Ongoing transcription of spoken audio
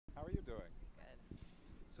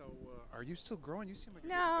So, are you still growing? You seem like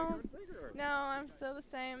you're No, getting bigger and bigger. no, I'm still the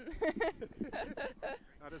same.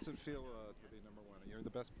 How does it feel to be number one? You're the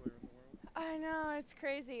best player in the world? I know, it's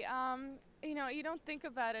crazy. You know, you don't think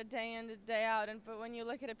about it day in and day out, but when you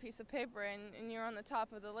look at a piece of paper and you're on the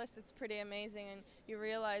top of the list, it's pretty amazing, and you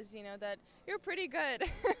realize, you know, that you're pretty good.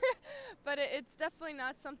 But it's definitely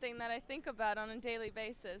not something that I think about on a daily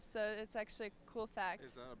basis, so it's actually a cool fact.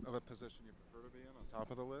 Is that a position you prefer to be in, on top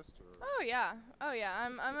of the list? Or? Oh yeah, oh yeah.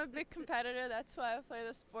 I'm a big competitor. That's why I play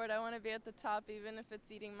the sport. I want to be at the top, even if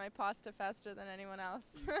it's eating my pasta faster than anyone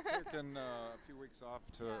else. You've taken a few weeks off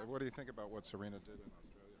to. Yeah. What do you think about what Serena did in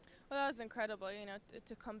Australia? Well, that was incredible. You know,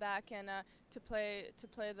 to come back and to play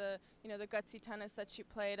the the gutsy tennis that she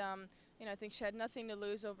played. You know, I think she had nothing to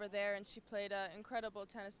lose over there, and she played incredible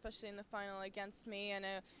tennis, especially in the final against me. And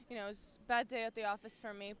you know, it was a bad day at the office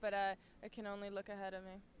for me, but I can only look ahead of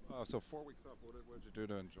me. So 4 weeks off. What did you do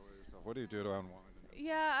to enjoy yourself? What do you do to unwind?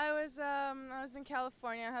 Yeah, I was in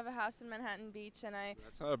California. I have a house in Manhattan Beach, and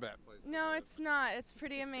That's not a bad place. No, it's not. It's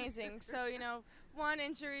pretty amazing. So, you know,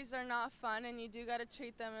 injuries are not fun, and you do got to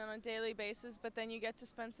treat them on a daily basis, but then you get to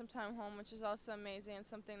spend some time home, which is also amazing and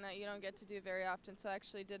something that you don't get to do very often. So I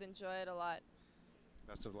actually did enjoy it a lot.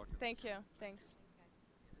 Best of luck. Thank you. Thanks.